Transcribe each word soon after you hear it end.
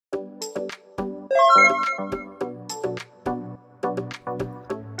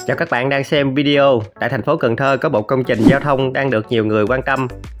Chào các bạn đang xem video. Tại thành phố Cần Thơ có một công trình giao thông đang được nhiều người quan tâm,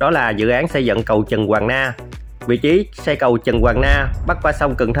 đó là dự án xây dựng cầu Trần Hoàng Na. Vị trí xây cầu Trần Hoàng Na bắc qua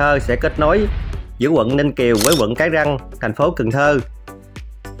sông Cần Thơ sẽ kết nối giữa quận Ninh Kiều với quận Cái Răng, thành phố Cần Thơ.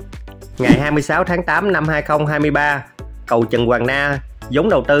 Ngày 26 tháng 8 năm 2023, cầu Trần Hoàng Na vốn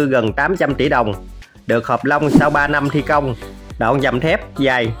đầu tư gần 800 tỷ đồng, được hợp long sau 3 năm thi công. Đoạn dầm thép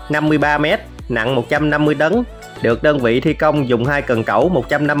dài 53 m, nặng 150 tấn, được đơn vị thi công dùng 2 cần cẩu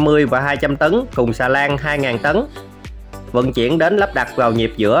 150 và 200 tấn cùng xà lan 2.000 tấn. Vận chuyển đến lắp đặt vào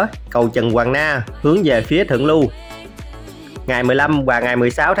nhịp giữa cầu Trần Hoàng Na hướng về phía thượng lưu. Ngày 15 và ngày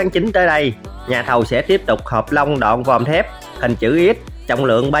 16 tháng 9 tới đây, nhà thầu sẽ tiếp tục hợp long đoạn vòm thép hình chữ X trọng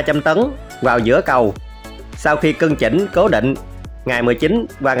lượng 300 tấn vào giữa cầu. Sau khi cân chỉnh cố định, ngày 19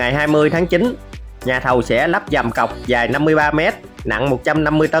 và ngày 20 tháng 9, nhà thầu sẽ lắp dầm cọc dài 53 m, nặng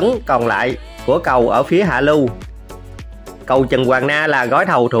 150 tấn còn lại của cầu ở phía hạ lưu. Cầu Trần Hoàng Na là gói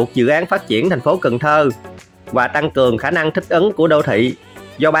thầu thuộc dự án phát triển thành phố Cần Thơ và tăng cường khả năng thích ứng của đô thị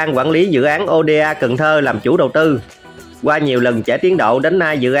do Ban Quản lý Dự án ODA Cần Thơ làm chủ đầu tư. Qua nhiều lần trễ tiến độ, đến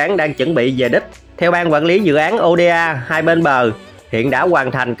nay dự án đang chuẩn bị về đích. Theo Ban Quản lý Dự án ODA, hai bên bờ hiện đã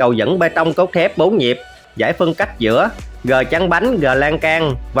hoàn thành cầu dẫn bê tông cốt thép 4 nhịp, giải phân cách giữa, gờ chắn bánh, gờ lan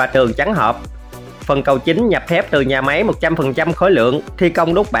can và tường chắn hộp. Phần cầu chính nhập thép từ nhà máy 100% khối lượng, thi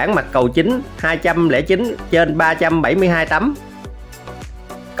công đúc bản mặt cầu chính 209 trên 372 tấm.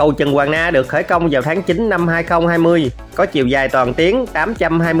 Cầu Trần Hoàng Na được khởi công vào tháng 9 năm 2020, có chiều dài toàn tuyến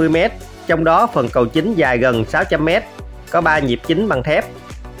 820 m, trong đó phần cầu chính dài gần 600 m, có 3 nhịp chính bằng thép.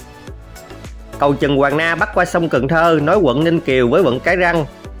 Cầu Trần Hoàng Na bắc qua sông Cần Thơ nối quận Ninh Kiều với quận Cái Răng.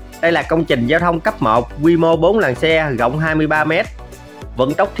 Đây là công trình giao thông cấp 1, quy mô 4 làn xe, rộng 23 m.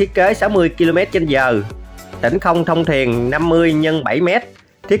 Vận tốc thiết kế 60 km/h, tĩnh không thông thuyền 50 x 7 m,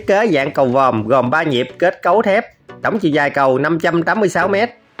 thiết kế dạng cầu vòm gồm 3 nhịp kết cấu thép, tổng chiều dài cầu 586 m.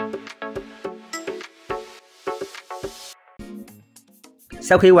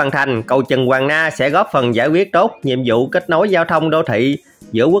 Sau khi hoàn thành, cầu Trần Hoàng Na sẽ góp phần giải quyết tốt nhiệm vụ kết nối giao thông đô thị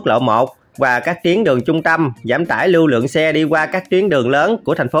giữa quốc lộ 1 và các tuyến đường trung tâm, giảm tải lưu lượng xe đi qua các tuyến đường lớn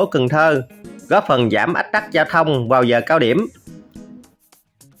của thành phố Cần Thơ, góp phần giảm ách tắc giao thông vào giờ cao điểm.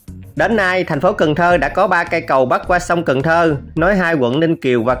 Đến nay, thành phố Cần Thơ đã có 3 cây cầu bắc qua sông Cần Thơ nối hai quận Ninh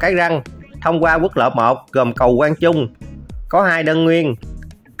Kiều và Cái Răng thông qua quốc lộ 1 gồm cầu Quang Trung, có 2 đơn nguyên,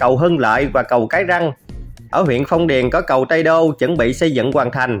 cầu Hưng Lợi và cầu Cái Răng. Ở huyện Phong Điền có cầu Tây Đô chuẩn bị xây dựng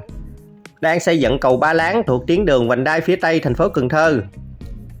hoàn thành. Đang xây dựng cầu Ba Láng thuộc tuyến đường vành đai phía Tây thành phố Cần Thơ.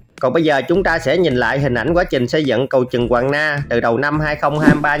 Còn bây giờ chúng ta sẽ nhìn lại hình ảnh quá trình xây dựng cầu Trần Hoàng Na từ đầu năm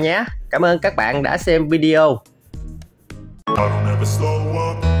 2023 nhé. Cảm ơn các bạn đã xem video.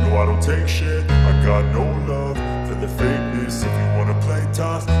 I don't take shit, I got no love for the fakeness. If you wanna play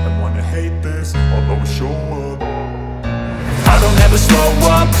tough and wanna hate this, I'll always show up. I don't ever slow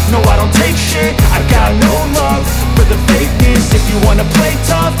up, no I don't take shit, I got no love for the fakeness. If you wanna play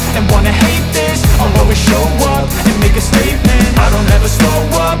tough and wanna hate this, I'll always show up and make a statement. I don't ever slow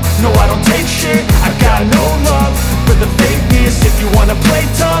up, no I don't take shit, I got no love for the fakeness. If you wanna play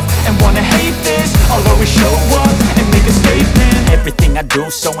tough and wanna hate this, I'll always show up and make a statement. Everything I do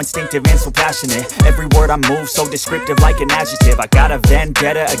so instinctive and so passionate. Every word I move so descriptive like an adjective. I got a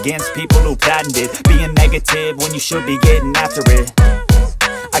vendetta against people who patented being negative when you should be getting after it.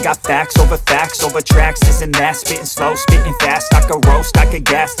 I got facts over tracks, this and that. Spitting slow, spitting fast. I could roast, I could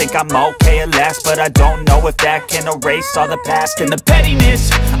gas. Think I'm okay at last, but I don't know if that can erase all the past. And the pettiness,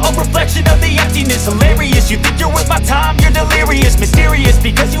 a reflection of the emptiness. Hilarious, you think you're worth my time, you're delirious. Mysterious,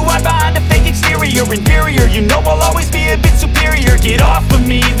 because you hide behind a fake exterior. Inferior, you know I'll always be a bit superior. Get off of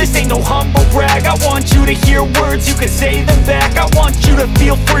me, this ain't no humble brag. I want you to hear words, you can say them back. I want you to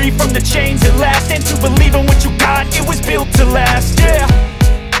feel free from the chains at last, and to believe in what you got, it was built to last, yeah.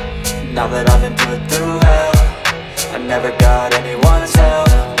 Now that I've been put through hell, I never got anyone's help,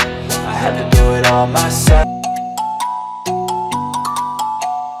 I had to do it all myself.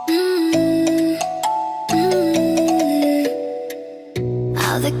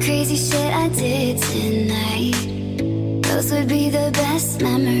 All the crazy shit I did tonight, those would be the best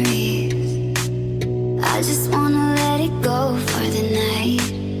memories. I just wanna let it go for the night,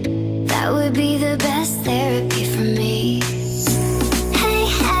 that would be the best therapy.